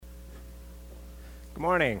Good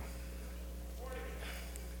morning.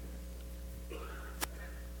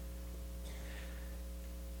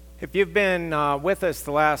 If you've been with us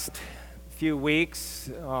the last few weeks,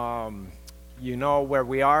 you know where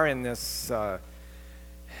we are in this,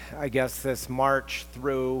 this march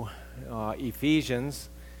through Ephesians.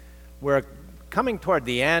 We're coming toward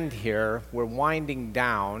the end here. We're winding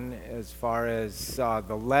down as far as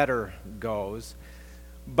the letter goes.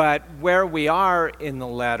 But where we are in the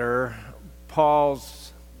letter,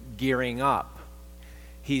 Paul's gearing up.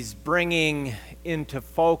 He's bringing into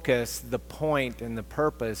focus the point and the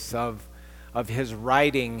purpose of his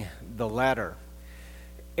writing the letter.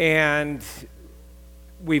 And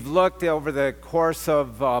we've looked over the course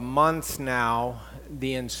of months now,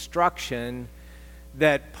 the instruction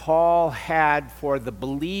that Paul had for the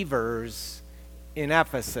believers in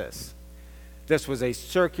Ephesus. This was a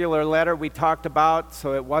circular letter we talked about,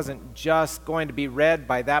 so it wasn't just going to be read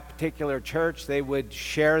by that particular church. They would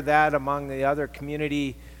share that among the other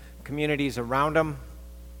communities around them.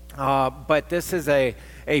 But this is a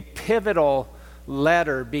pivotal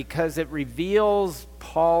letter because it reveals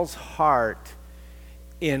Paul's heart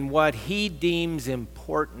in what he deems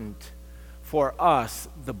important for us,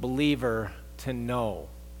 the believer, to know.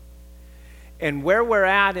 And where we're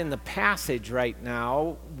at in the passage right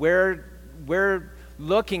now, we're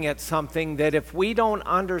looking at something that if we don't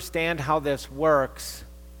understand how this works,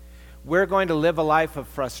 we're going to live a life of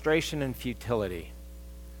frustration and futility.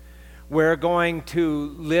 We're going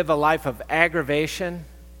to live a life of aggravation,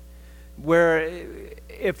 where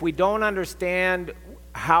if we don't understand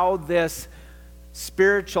how this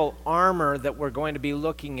spiritual armor that we're going to be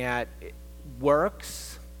looking at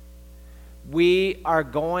works, we are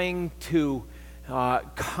going to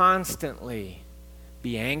constantly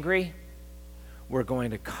be angry. We're going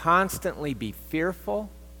to constantly be fearful.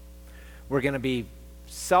 We're going to be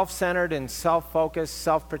self-centered and self-focused,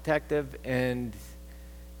 self-protective, and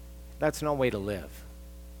that's no way to live.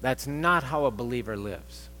 That's not how a believer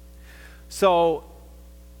lives. So,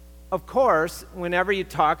 of course, whenever you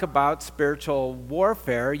talk about spiritual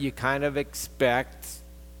warfare, you kind of expect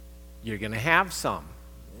you're going to have some.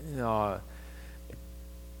 The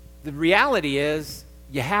reality is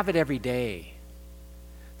you have it every day.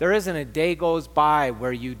 There isn't a day goes by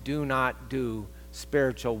where you do not do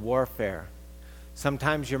spiritual warfare.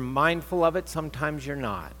 Sometimes you're mindful of it, sometimes you're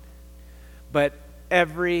not. But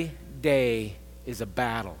every day is a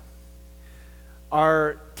battle.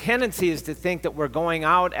 Our tendency is to think that we're going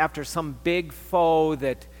out after some big foe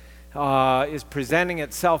that is presenting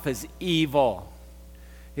itself as evil.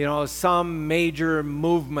 You know, some major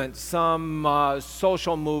movement, some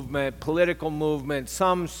social movement, political movement,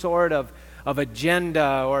 some sort of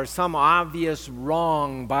agenda or some obvious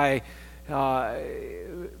wrong by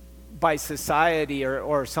society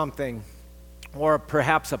or something, or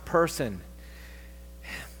perhaps a person.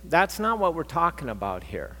 That's not what we're talking about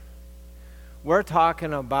here. We're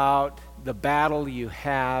talking about the battle you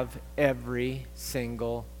have every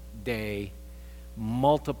single day,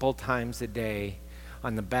 multiple times a day,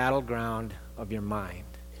 on the battleground of your mind.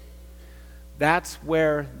 That's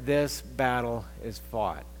where this battle is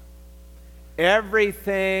fought.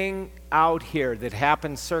 Everything out here that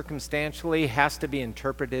happens circumstantially has to be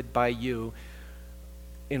interpreted by you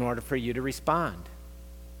in order for you to respond.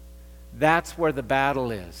 That's where the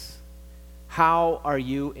battle is. How are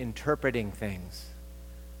you interpreting things?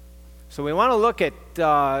 So we want to look at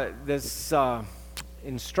this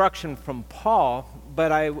instruction from Paul,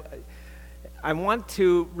 but I want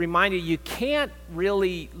to remind you can't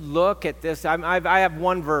really look at this. I have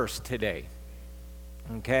one verse today,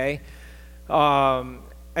 okay? And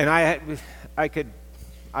I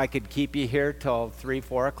could keep you here till 3,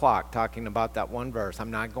 4 o'clock talking about that one verse.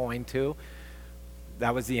 I'm not going to.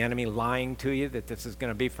 That was the enemy lying to you that this is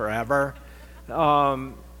going to be forever. That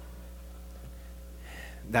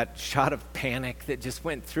shot of panic that just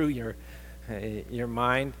went through your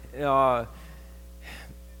mind.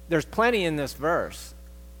 There's plenty in this verse,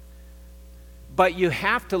 but you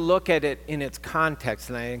have to look at it in its context,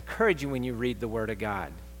 and I encourage you when you read the Word of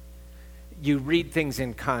God, you read things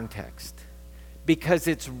in context, because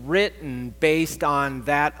it's written based on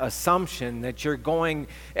that assumption that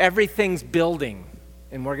everything's building,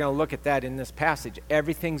 and we're going to look at that in this passage.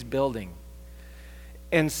 Everything's building,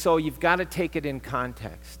 and so you've got to take it in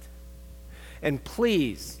context. And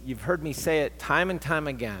please, you've heard me say it time and time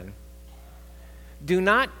again, do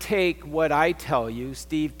not take what I tell you,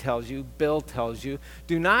 Steve tells you, Bill tells you.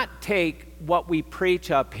 Do not take what we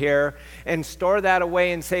preach up here and store that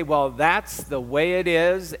away and say, well, that's the way it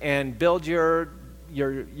is, and build your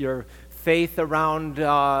faith around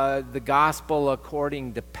the gospel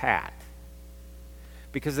according to Pat.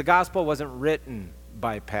 because the gospel wasn't written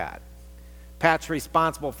by Pat. Pat's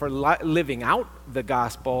responsible for living out the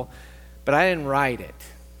gospel, but I didn't write it.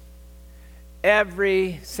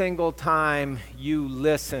 Every single time you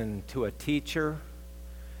listen to a teacher,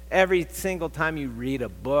 every single time you read a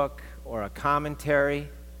book or a commentary,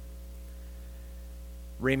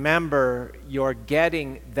 remember you're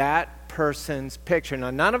getting that person's picture.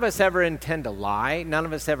 Now, none of us ever intend to lie. None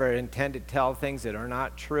of us ever intend to tell things that are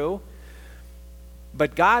not true.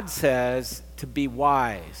 But God says to be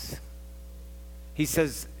wise. He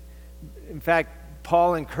says, in fact,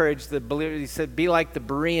 Paul encouraged the believers, he said, be like the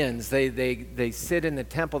Bereans. They sit in the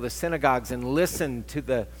temple, the synagogues, and listen to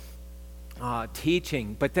the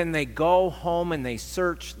teaching. But then they go home and they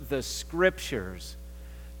search the scriptures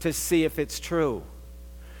to see if it's true.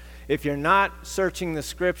 If you're not searching the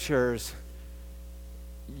scriptures,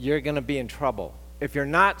 you're going to be in trouble. If you're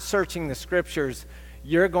not searching the scriptures,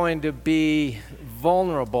 you're going to be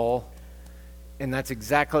vulnerable. And that's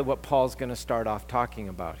exactly what Paul's going to start off talking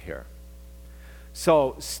about here.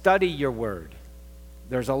 So study your word.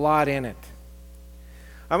 There's a lot in it.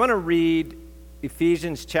 I want to read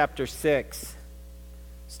Ephesians chapter 6,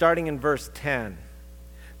 starting in verse 10.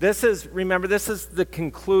 Remember, this is the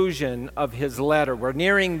conclusion of his letter. We're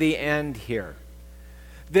nearing the end here.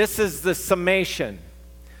 This is the summation.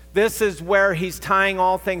 This is where he's tying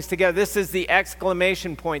all things together. This is the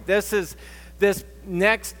exclamation point. This is this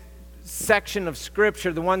next section of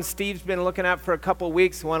Scripture, the one Steve's been looking at for a couple of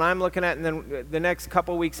weeks, the one I'm looking at, and then the next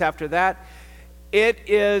couple of weeks after that. It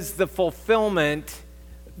is the fulfillment,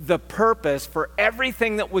 the purpose for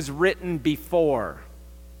everything that was written before.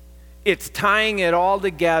 It's tying it all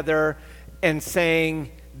together and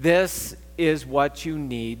saying, this is what you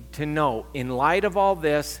need to know. In light of all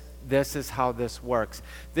this, this is how this works.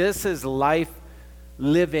 This is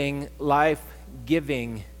life-living,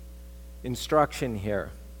 life-giving instruction here.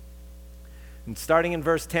 And starting in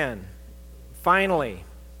verse 10, finally,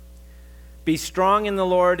 be strong in the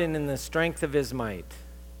Lord and in the strength of his might.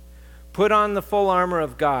 Put on the full armor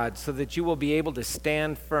of God so that you will be able to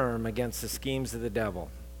stand firm against the schemes of the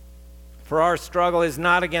devil. For our struggle is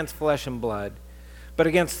not against flesh and blood, but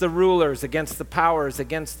against the rulers, against the powers,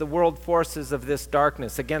 against the world forces of this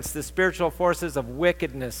darkness, against the spiritual forces of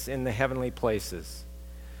wickedness in the heavenly places.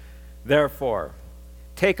 Therefore,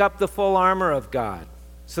 take up the full armor of God,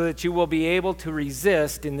 so that you will be able to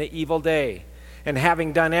resist in the evil day, and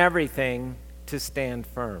having done everything, to stand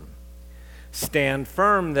firm. Stand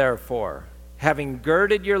firm, therefore, having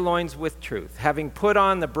girded your loins with truth, having put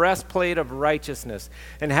on the breastplate of righteousness,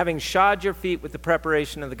 and having shod your feet with the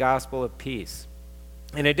preparation of the gospel of peace.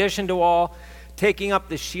 In addition to all, taking up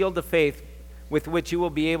the shield of faith, with which you will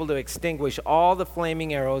be able to extinguish all the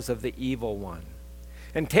flaming arrows of the evil one.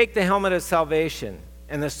 And take the helmet of salvation,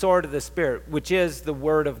 and the sword of the Spirit, which is the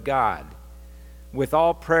word of God. With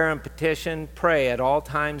all prayer and petition, pray at all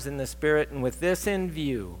times in the Spirit, and with this in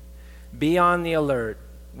view, be on the alert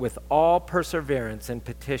with all perseverance and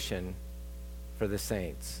petition for the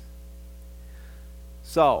saints.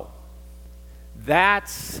 So,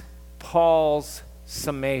 that's Paul's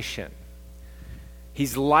summation.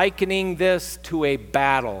 He's likening this to a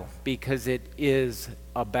battle because it is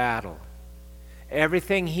a battle.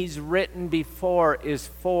 Everything he's written before is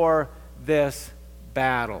for this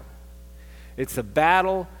battle. It's a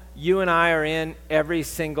battle you and I are in every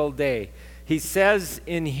single day. He says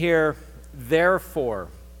in here, therefore,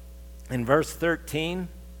 in verse 13,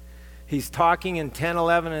 he's talking in 10,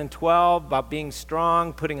 11, and 12 about being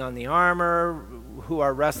strong, putting on the armor, who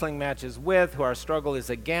our wrestling match is with, who our struggle is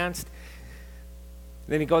against.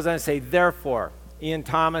 Then he goes on to say, therefore. Ian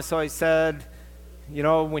Thomas always said, you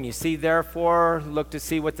know, when you see therefore, look to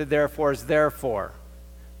see what the therefore is there for.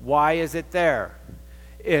 Why is it there?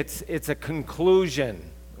 It's a conclusion,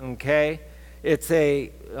 okay? It's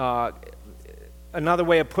another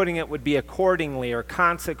way of putting it would be accordingly or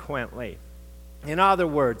consequently. In other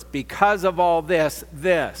words, because of all this,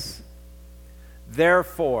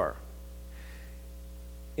 therefore.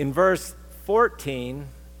 In verse 14,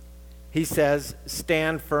 he says,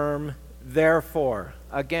 stand firm, therefore.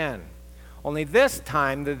 Again. Only this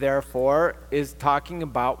time, the therefore is talking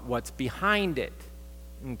about what's behind it.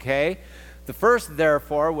 Okay? The first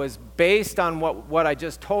therefore was based on what I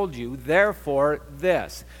just told you. Therefore,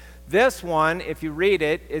 this. This one, if you read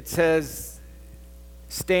it, it says,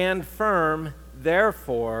 stand firm,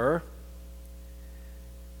 therefore,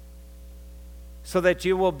 so that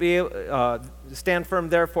you will be, stand firm,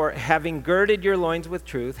 therefore, having girded your loins with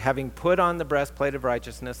truth, having put on the breastplate of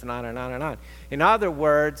righteousness, and on and on and on. In other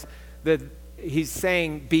words, he's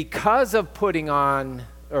saying because of putting on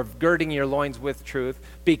or girding your loins with truth,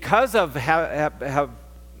 because of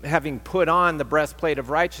having put on the breastplate of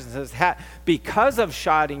righteousness, because of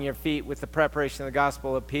shodding your feet with the preparation of the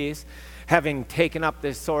gospel of peace, having taken up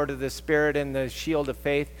the sword of the Spirit and the shield of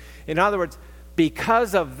faith. In other words,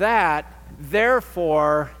 because of that,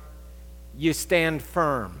 therefore, you stand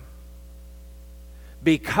firm.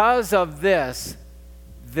 Because of this.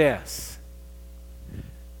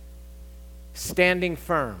 Standing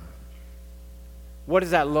firm. What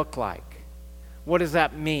does that look like? What does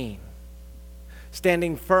that mean?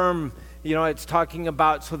 Standing firm, it's talking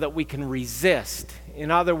about so that we can resist.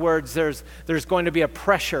 In other words, there's going to be a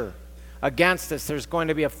pressure against us. There's going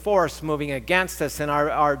to be a force moving against us. And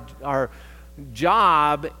our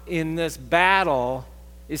job in this battle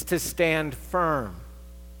is to stand firm.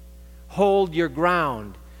 Hold your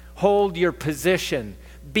ground. Hold your position.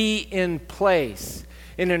 Be in place.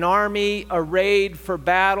 In an army arrayed for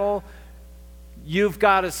battle, you've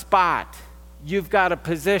got a spot. You've got a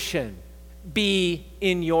position. Be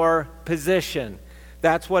in your position.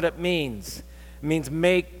 That's what it means. It means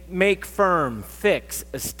make firm, fix,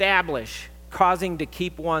 establish, causing to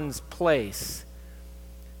keep one's place.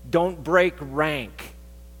 Don't break rank.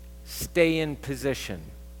 Stay in position.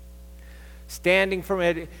 Standing from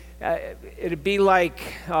it, it'd be like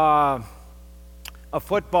a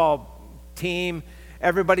football team.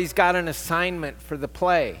 Everybody's got an assignment for the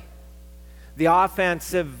play. The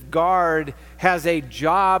offensive guard has a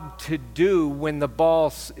job to do when the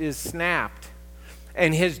ball is snapped.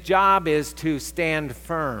 And his job is to stand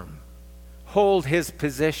firm, hold his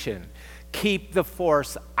position, keep the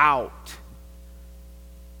force out.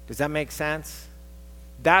 Does that make sense?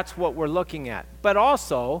 That's what we're looking at. But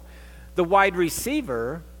also, the wide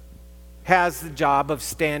receiver has the job of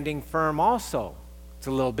standing firm also. It's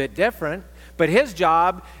a little bit different, but his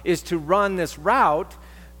job is to run this route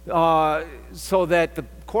so that the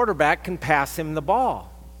quarterback can pass him the ball.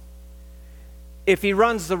 If he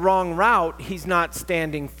runs the wrong route, he's not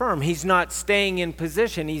standing firm. He's not staying in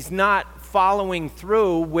position. He's not following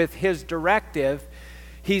through with his directive.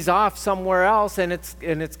 He's off somewhere else, and it's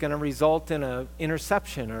going to result in an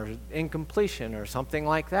interception or incompletion or something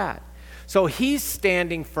like that. So he's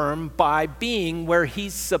standing firm by being where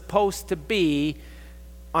he's supposed to be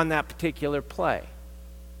on that particular play.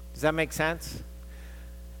 Does that make sense?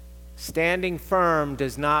 Standing firm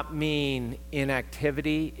does not mean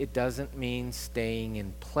inactivity. It doesn't mean staying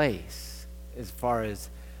in place as far as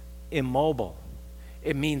immobile.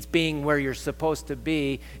 It means being where you're supposed to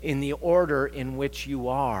be in the order in which you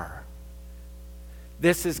are.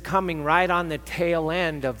 This is coming right on the tail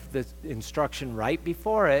end of the instruction right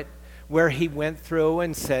before it, where he went through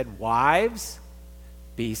and said, wives,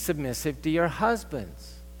 be submissive to your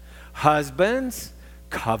husbands. Husbands,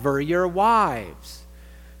 cover your wives.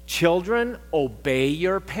 Children, obey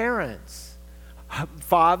your parents.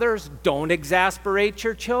 Fathers, don't exasperate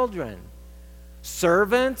your children.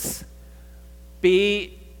 Servants,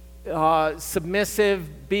 be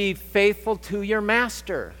submissive, be faithful to your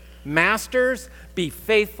master. Masters, be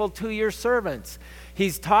faithful to your servants.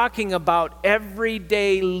 He's talking about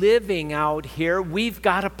everyday living out here. We've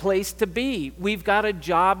got a place to be. We've got a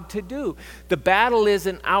job to do. The battle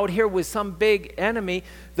isn't out here with some big enemy.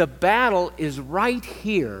 The battle is right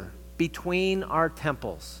here between our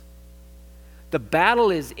temples. The battle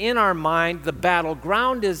is in our mind. The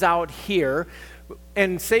battleground is out here.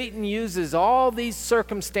 And Satan uses all these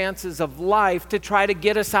circumstances of life to try to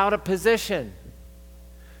get us out of position,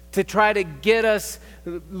 to try to get us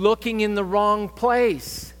looking in the wrong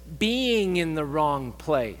place, being in the wrong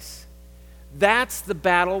place. That's the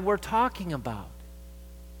battle we're talking about.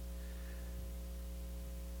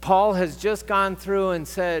 Paul has just gone through and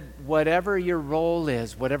said, whatever your role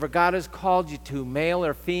is, whatever God has called you to, male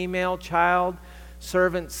or female, child,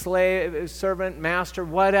 servant, slave, servant, master,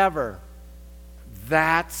 whatever,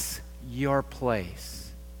 that's your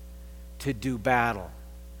place to do battle,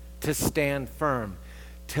 to stand firm,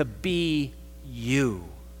 to be you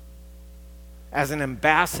as an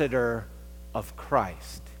ambassador of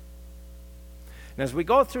Christ. And as we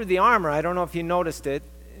go through the armor, I don't know if you noticed it,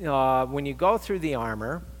 when you go through the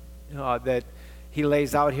armor that he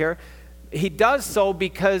lays out here, he does so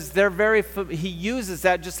because he uses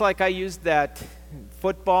that, just like I used that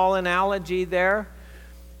football analogy there.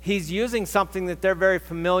 He's using something that they're very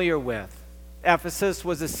familiar with. Ephesus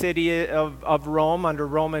was a city of Rome, under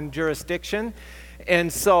Roman jurisdiction.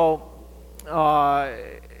 And so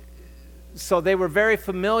they were very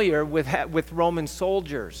familiar with Roman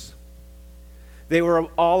soldiers. They were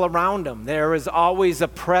all around them. There was always a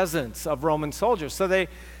presence of Roman soldiers. So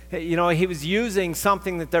he was using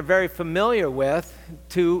something that they're very familiar with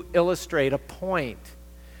to illustrate a point.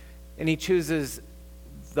 and he chooses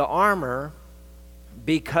the armor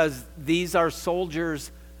because these are soldiers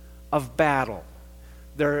of battle.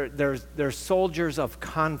 They're soldiers of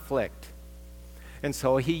conflict. And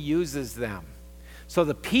so he uses them. So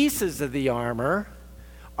the pieces of the armor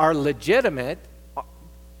are legitimate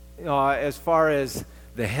as far as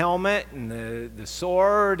the helmet and the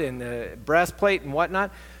sword and the breastplate and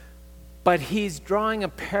whatnot. But he's drawing a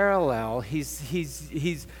parallel.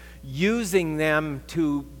 He's using them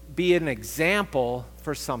to be an example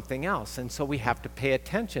for something else. And so we have to pay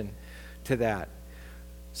attention to that.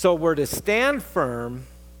 So we're to stand firm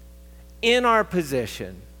in our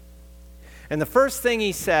position. And the first thing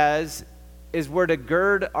he says is we're to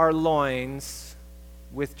gird our loins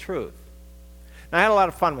with truth. Now, I had a lot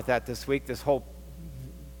of fun with that this week, this whole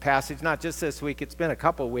passage, not just this week, it's been a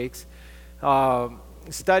couple weeks,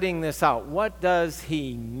 studying this out. What does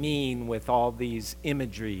he mean with all these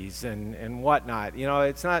imageries and whatnot? You know,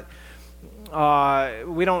 it's not,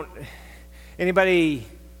 anybody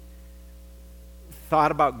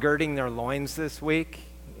thought about girding their loins this week?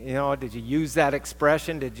 You know, did you use that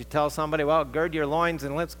expression? Did you tell somebody, well, gird your loins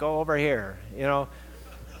and let's go over here? You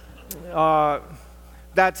know,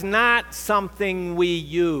 that's not something we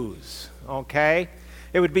use, okay?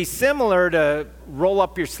 It would be similar to roll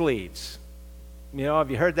up your sleeves. You know,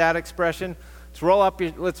 have you heard that expression?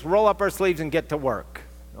 Let's roll up our sleeves and get to work,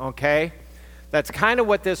 okay? That's kind of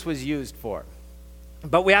what this was used for.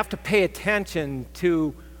 But we have to pay attention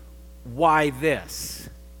to why this.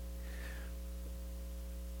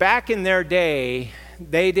 Back in their day,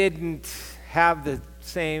 they didn't have the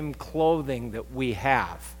same clothing that we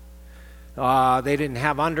have. They didn't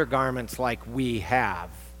have undergarments like we have,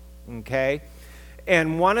 okay?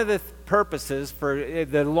 And one of the purposes for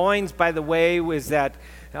the loins, by the way, was that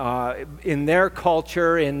in their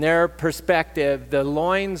culture, in their perspective, the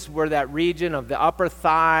loins were that region of the upper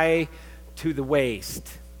thigh to the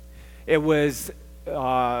waist. It was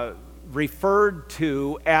referred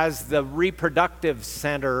to as the reproductive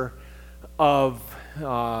center of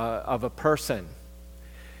a person.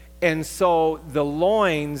 And so the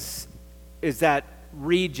loins is that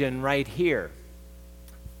region right here.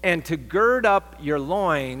 And to gird up your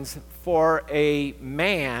loins for a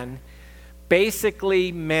man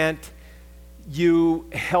basically meant you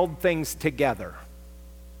held things together.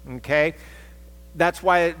 Okay? That's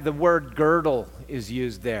why the word girdle is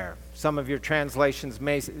used there. Some of your translations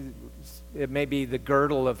it may be the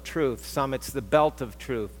girdle of truth. Some it's the belt of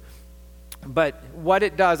truth. But what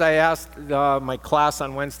it does, I asked my class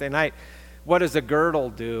on Wednesday night, what does a girdle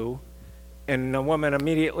do? And the woman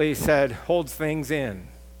immediately said, holds things in.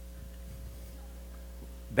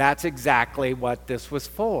 That's exactly what this was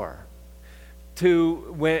for.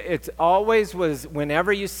 It's always was,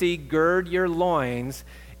 whenever you see gird your loins,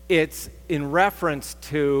 it's in reference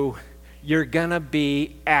to you're gonna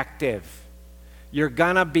be active. You're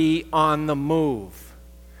gonna be on the move.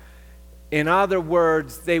 In other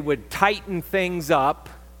words, they would tighten things up.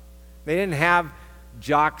 They didn't have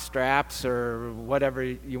jock straps or whatever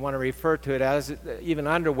you want to refer to it as, even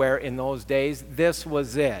underwear in those days. This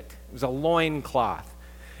was it. It was a loincloth.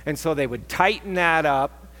 And so they would tighten that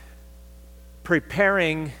up,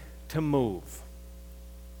 preparing to move.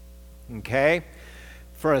 Okay?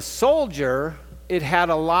 For a soldier, it had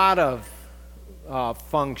a lot of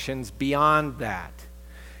functions beyond that.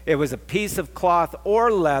 It was a piece of cloth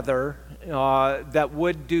or leather that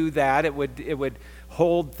would do that. It would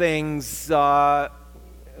hold things in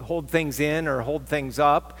or hold things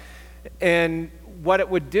up. And what it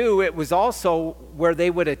would do, it was also where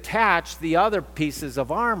they would attach the other pieces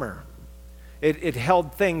of armor. It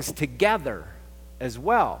held things together as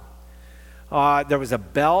well. There was a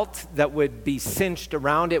belt that would be cinched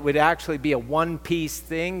around. It would actually be a one-piece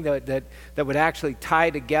thing that would actually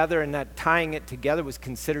tie together, and that tying it together was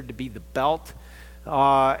considered to be the belt.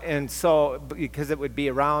 And so, because it would be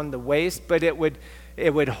around the waist, but it would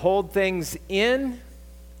hold things in,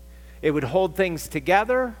 it would hold things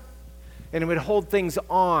together, and it would hold things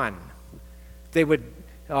on.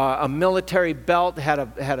 A military belt had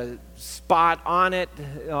a spot on it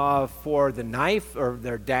for the knife or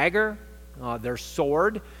their dagger. Their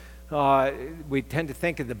sword. We tend to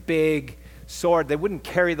think of the big sword. They wouldn't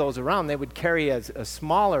carry those around. They would carry a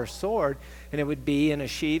smaller sword, and it would be in a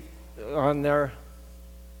sheath on their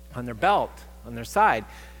belt, on their side,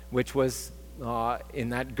 which was in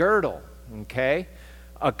that girdle. Okay?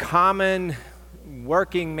 A common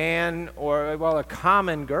working man a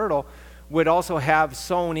common girdle would also have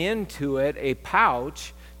sewn into it a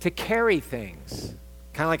pouch to carry things,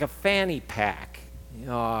 kind of like a fanny pack.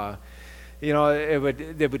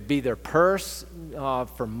 It would be their purse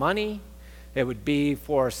for money. It would be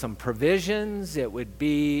for some provisions. It would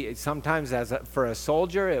be sometimes for a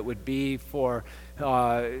soldier. It would be for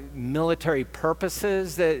military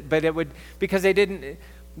purposes. But it would, because they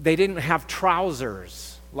didn't have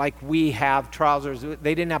trousers like we have trousers.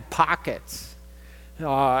 They didn't have pockets.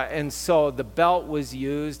 And so the belt was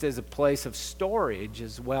used as a place of storage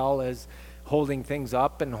as well as holding things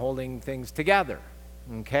up and holding things together.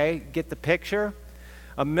 Okay, get the picture?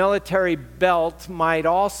 A military belt might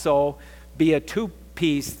also be a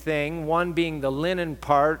two-piece thing, one being the linen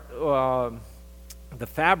part, the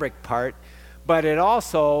fabric part, but it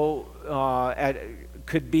also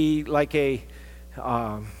could be like a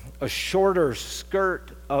shorter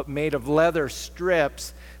skirt made of leather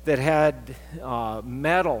strips that had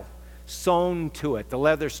metal sewn to it, the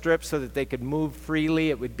leather strips, so that they could move freely.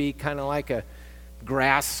 It would be kind of like a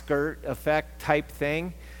grass skirt effect type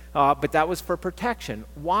thing, but that was for protection.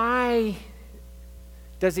 Why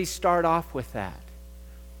does he start off with that?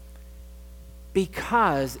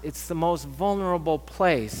 Because it's the most vulnerable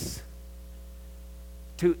place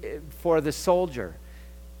for the soldier.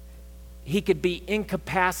 He could be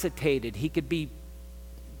incapacitated. He could be,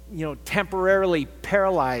 temporarily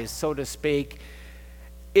paralyzed, so to speak,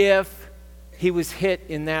 if he was hit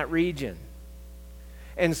in that region.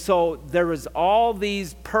 And so there was all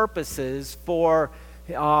these purposes for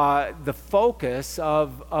the focus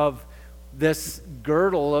of this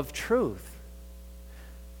girdle of truth.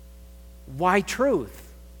 Why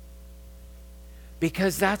truth?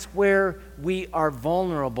 Because that's where we are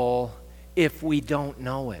vulnerable if we don't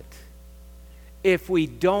know it. If we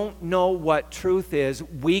don't know what truth is,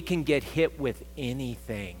 we can get hit with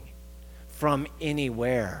anything from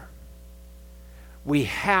anywhere. We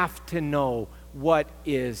have to know what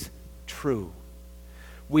is true.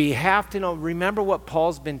 We have to know, remember what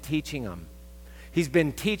Paul's been teaching them. He's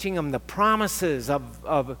been teaching them the promises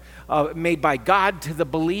made by God to the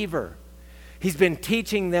believer. He's been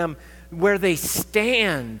teaching them where they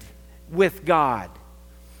stand with God.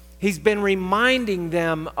 He's been reminding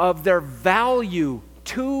them of their value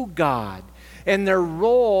to God and their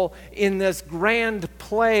role in this grand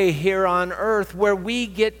play here on earth where we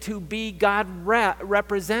get to be God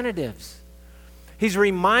representatives. He's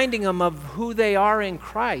reminding them of who they are in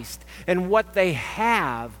Christ and what they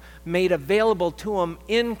have made available to them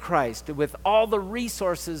in Christ, with all the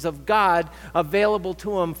resources of God available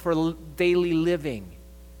to them for daily living.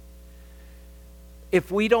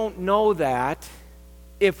 If we don't know that,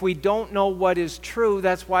 if we don't know what is true,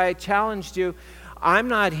 that's why I challenged you. I'm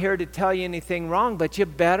not here to tell you anything wrong, but you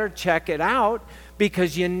better check it out,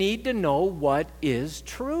 because you need to know what is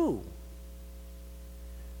true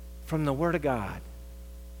from the Word of God,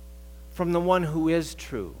 from the one who is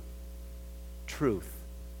true. Truth.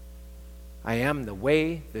 I am the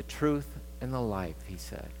way, the truth, and the life, he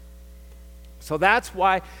said. So that's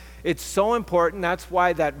why it's so important. That's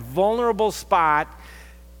why that vulnerable spot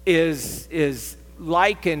is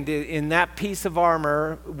likened in that piece of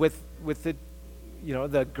armor with the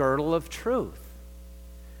the girdle of truth.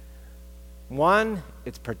 One,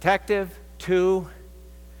 it's protective. Two,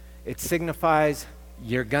 it signifies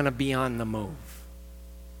you're going to be on the move.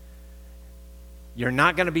 You're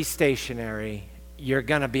not going to be stationary. You're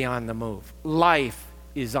going to be on the move. Life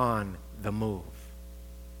is on the move.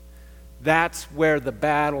 That's where the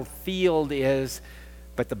battlefield is,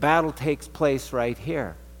 but the battle takes place right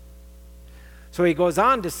here. So he goes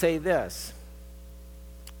on to say this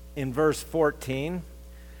in verse 14,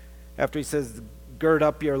 after he says, gird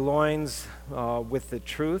up your loins with the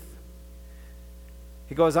truth.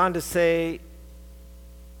 He goes on to say,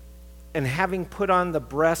 and having put on the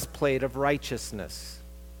breastplate of righteousness.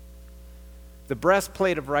 The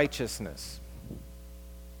breastplate of righteousness.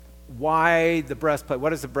 Why the breastplate?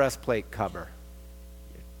 What does the breastplate cover?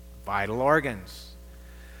 Vital organs.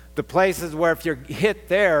 The places where if you're hit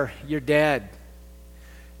there, you're dead.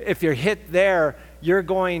 If you're hit there, you're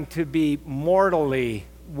going to be mortally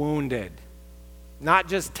wounded. Not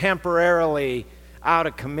just temporarily out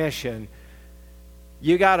of commission.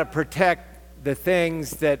 You got to protect the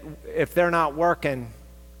things that if they're not working,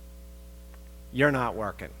 you're not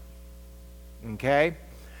working. Okay?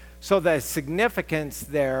 So the significance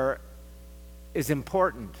there is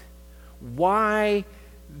important. Why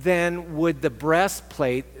then would the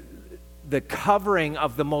breastplate, the covering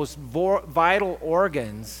of the most vital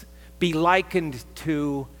organs, be likened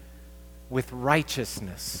to with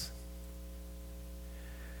righteousness?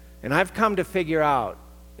 And I've come to figure out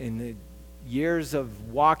in the years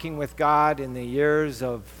of walking with God, in the years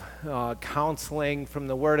of counseling from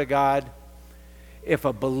the Word of God, if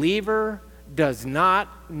a believer does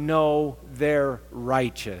not know they're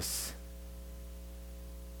righteous,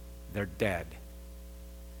 they're dead.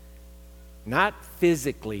 Not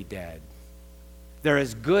physically dead. They're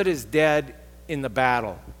as good as dead in the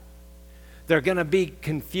battle. They're going to be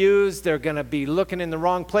confused. They're going to be looking in the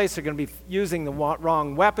wrong place. They're going to be using the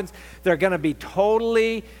wrong weapons. They're going to be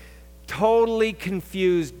totally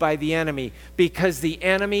confused by the enemy because the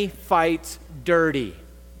enemy fights dirty.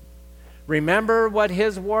 Remember what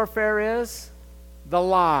his warfare is? The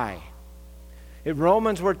lie. In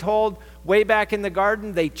Romans, we're told way back in the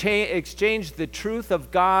garden, they exchanged the truth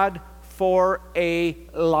of God for a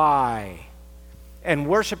lie and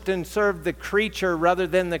worshiped and served the creature rather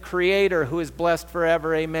than the Creator, who is blessed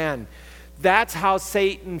forever. Amen. That's how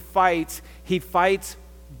Satan fights. He fights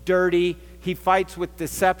dirty. He fights with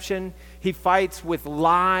deception. He fights with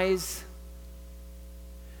lies.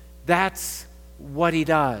 That's what he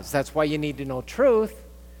does. That's why you need to know truth,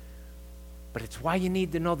 but it's why you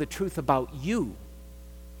need to know the truth about you.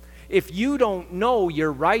 If you don't know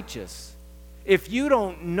you're righteous, if you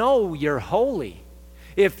don't know you're holy,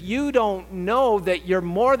 if you don't know that you're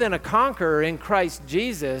more than a conqueror in Christ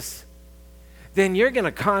Jesus, then you're going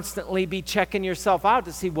to constantly be checking yourself out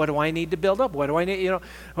to see, what do I need to build up? What do I need?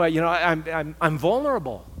 I'm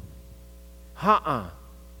vulnerable.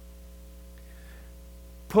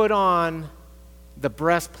 Put on the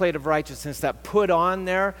breastplate of righteousness. That put on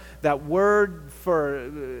there, that word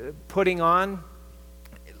for putting on,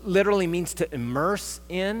 literally means to immerse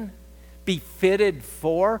in, be fitted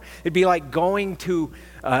for. It'd be like going to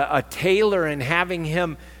a tailor and having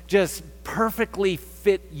him just perfectly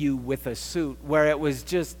fit you with a suit where it was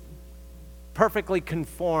just perfectly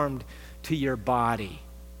conformed to your body.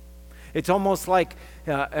 It's almost like,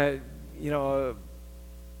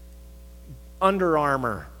 Under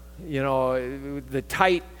Armour, the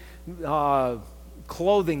tight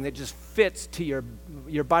clothing that just fits to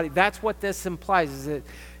your body. That's what this implies, is that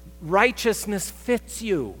righteousness fits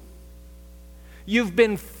you. You've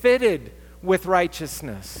been fitted with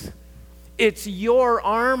righteousness. It's your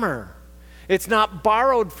armor. It's not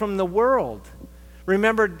borrowed from the world.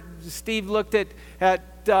 Remember, Steve looked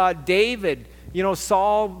at David.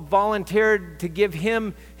 Saul volunteered to give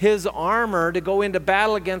him his armor to go into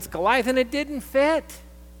battle against Goliath, and it didn't fit.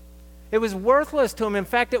 It was worthless to him. In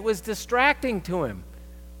fact, it was distracting to him.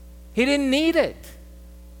 He didn't need it.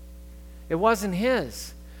 It wasn't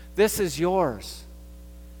his. This is yours.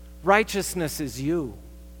 Righteousness is you.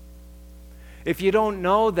 If you don't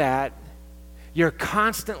know that, you're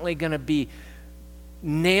constantly going to be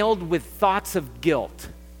nailed with thoughts of guilt.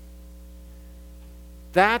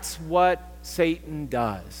 That's what Satan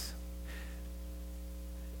does.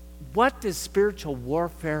 What does spiritual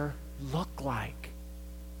warfare look like?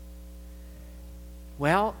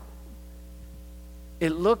 Well,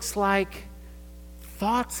 it looks like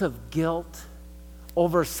thoughts of guilt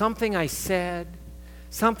over something I said,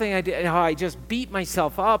 something I did, how I just beat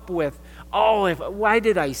myself up with, why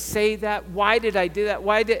did I say that? Why did I do that?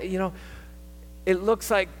 It looks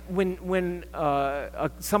like when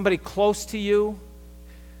somebody close to you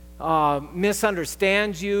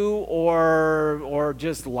misunderstands you or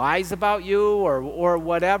just lies about you or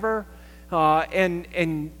whatever,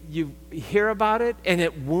 and you hear about it and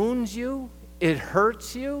it wounds you, it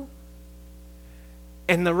hurts you,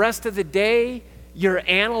 and the rest of the day you're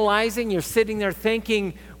analyzing, you're sitting there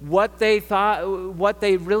thinking what they thought, what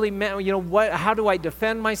they really meant, how do I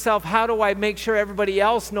defend myself? How do I make sure everybody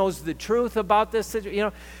else knows the truth about this?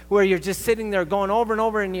 Where you're just sitting there going over and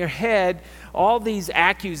over in your head all these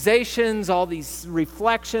accusations, all these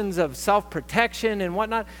reflections of self-protection and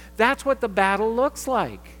whatnot. That's what the battle looks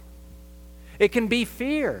like. It can be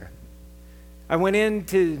fear. I went in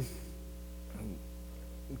to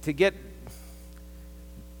get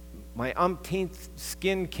my umpteenth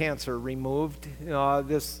skin cancer removed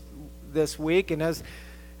this week, and as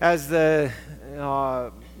the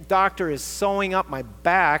doctor is sewing up my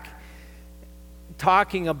back,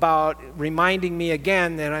 talking about, reminding me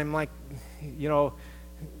again that I'm like,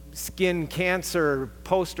 skin cancer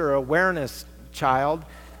poster awareness child,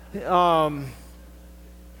 the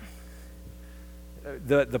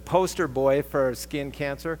poster boy for skin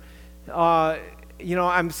cancer.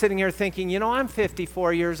 I'm sitting here thinking, I'm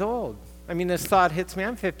 54 years old. This thought hits me,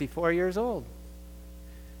 I'm 54 years old.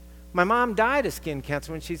 My mom died of skin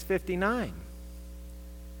cancer when she's 59.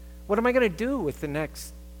 What am I going to do with the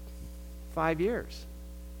next 5 years?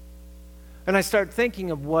 And I start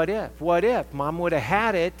thinking of what if mom would have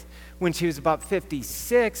had it when she was about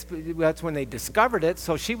 56, that's when they discovered it,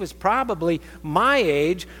 so she was probably my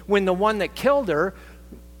age when the one that killed her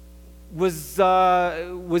was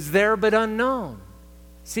there but unknown.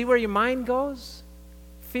 See where your mind goes?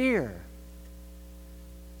 Fear,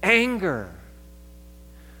 anger,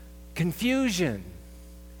 confusion,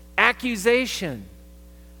 accusation.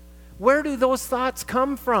 Where do those thoughts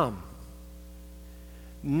come from?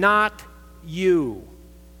 Not you.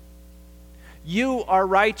 You are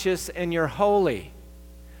righteous and you're holy.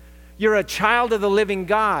 You're a child of the living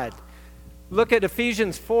God. Look at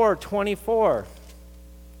Ephesians 4:24,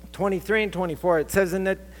 23 and 24. It says, "And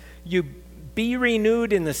that you be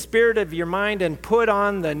renewed in the spirit of your mind and put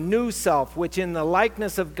on the new self, which in the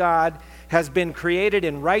likeness of God has been created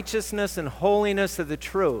in righteousness and holiness of the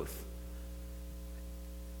truth."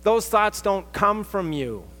 Those thoughts don't come from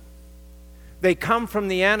you. They come from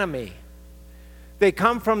the enemy. They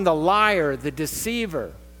come from the liar, the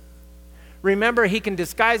deceiver. Remember, he can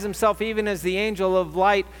disguise himself even as the angel of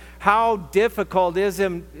light. How difficult is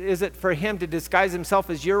it for him to disguise himself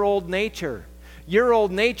as your old nature? Your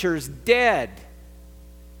old nature's dead.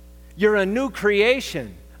 You're a new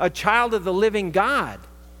creation, a child of the living God.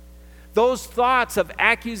 Those thoughts of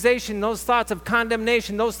accusation, those thoughts of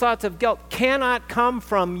condemnation, those thoughts of guilt cannot come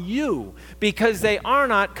from you because they are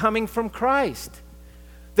not coming from Christ.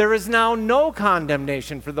 There is now no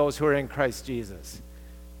condemnation for those who are in Christ Jesus.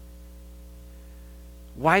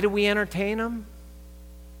 Why do we entertain them?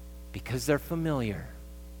 Because they're familiar.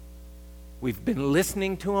 We've been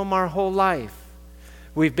listening to them our whole life.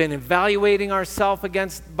 We've been evaluating ourselves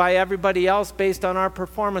by everybody else based on our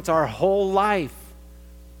performance our whole life.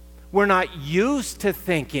 We're not used to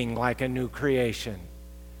thinking like a new creation.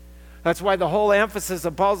 That's why the whole emphasis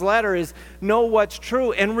of Paul's letter is know what's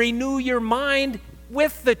true and renew your mind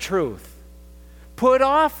with the truth. Put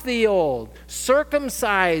off the old,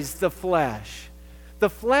 circumcise the flesh. The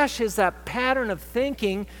flesh is that pattern of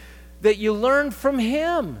thinking that you learned from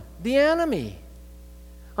him, the enemy,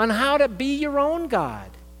 on how to be your own God.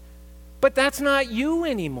 But that's not you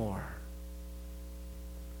anymore.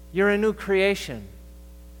 You're a new creation.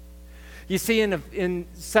 You see in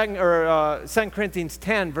 2 Corinthians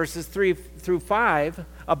 10, verses 3 through 5,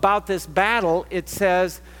 about this battle, it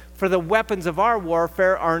says, "For the weapons of our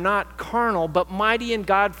warfare are not carnal, but mighty in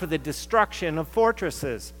God for the destruction of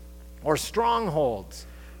fortresses," or strongholds,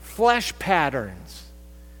 flesh patterns.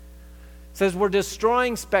 It says we're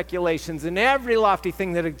destroying speculations and every lofty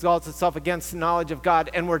thing that exalts itself against the knowledge of God,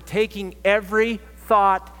 and we're taking every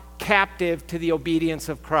thought captive to the obedience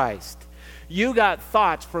of Christ. You got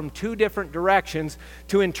thoughts from two different directions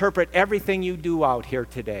to interpret everything you do out here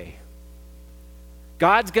today.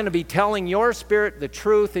 God's going to be telling your spirit the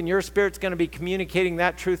truth, and your spirit's going to be communicating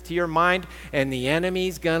that truth to your mind, and the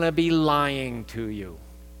enemy's going to be lying to you.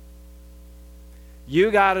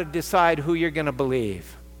 You got to decide who you're going to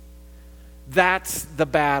believe. That's the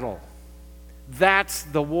battle. That's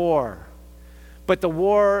the war. But the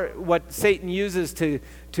war, what Satan uses to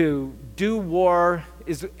do war,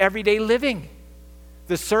 is everyday living,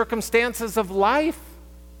 the circumstances of life,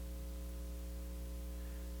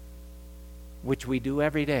 which we do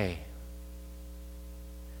every day.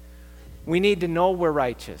 We need to know we're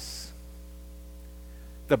righteous.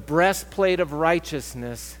 The breastplate of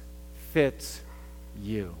righteousness fits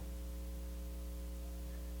you.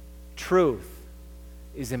 Truth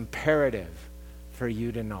is imperative for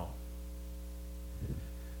you to know.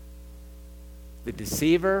 The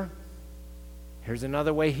deceiver, here's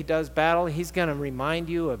another way he does battle. He's going to remind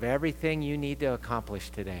you of everything you need to accomplish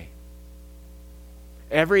today.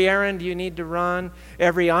 Every errand you need to run,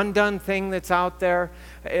 every undone thing that's out there,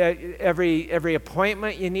 every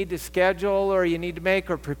appointment you need to schedule or you need to make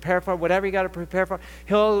or prepare for, whatever you got to prepare for,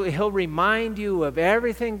 he'll remind you of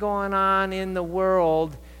everything going on in the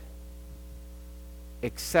world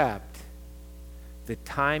except the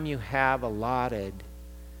time you have allotted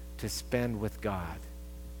to spend with God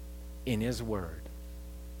in His Word,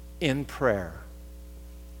 in prayer.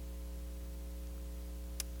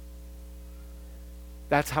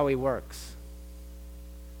 That's how He works.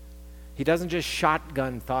 He doesn't just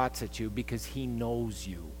shotgun thoughts at you because He knows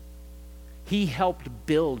you. He helped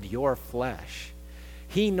build your flesh.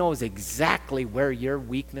 He knows exactly where your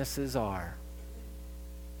weaknesses are.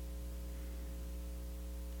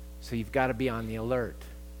 So you've got to be on the alert.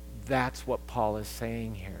 That's what Paul is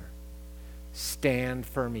saying here. Stand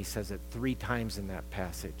firm, he says it 3 times in that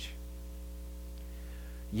passage.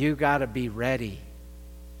 You got to be ready.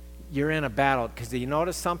 You're in a battle. Because do you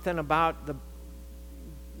notice something about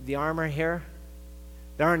the armor here?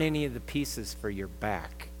 There aren't any of the pieces for your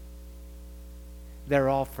back. They're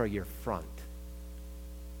all for your front.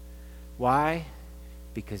 Why?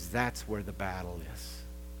 Because that's where the battle is.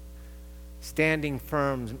 Standing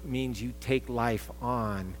firm means you take life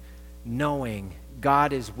on, knowing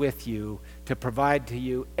God is with you to provide to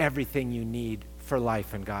you everything you need for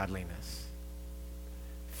life and godliness.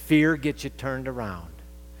 Fear gets you turned around.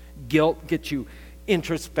 Guilt gets you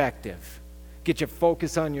introspective, get you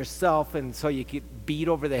focused on yourself, and so you get beat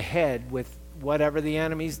over the head with whatever the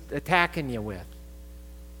enemy's attacking you with.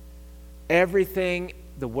 Everything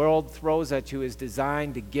the world throws at you is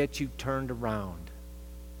designed to get you turned around.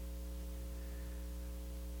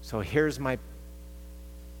 So here's my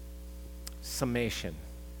summation.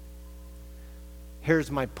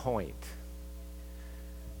 Here's my point.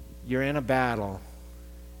 You're in a battle,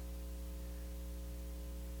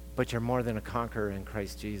 but you're more than a conqueror in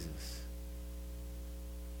Christ Jesus.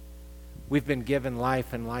 We've been given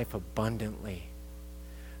life and life abundantly.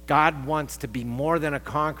 God wants to be more than a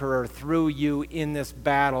conqueror through you in this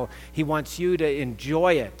battle. He wants you to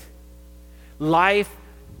enjoy it. Life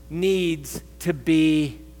needs to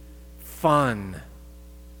be fun.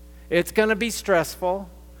 It's going to be stressful.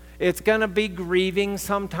 It's going to be grieving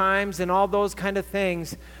sometimes and all those kind of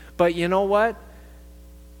things. But you know what?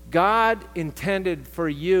 God intended for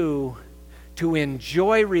you to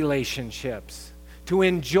enjoy relationships, to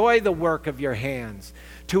enjoy the work of your hands,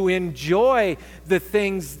 to enjoy the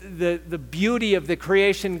things, the beauty of the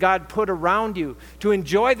creation God put around you, to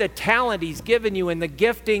enjoy the talent He's given you and the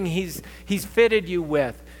gifting He's fitted you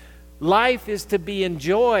with. Life is to be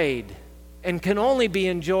enjoyed and can only be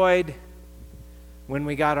enjoyed when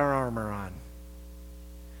we got our armor on.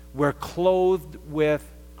 We're clothed with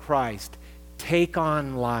Christ. Take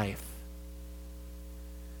on life.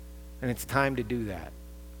 And it's time to do that.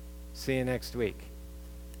 See you next week.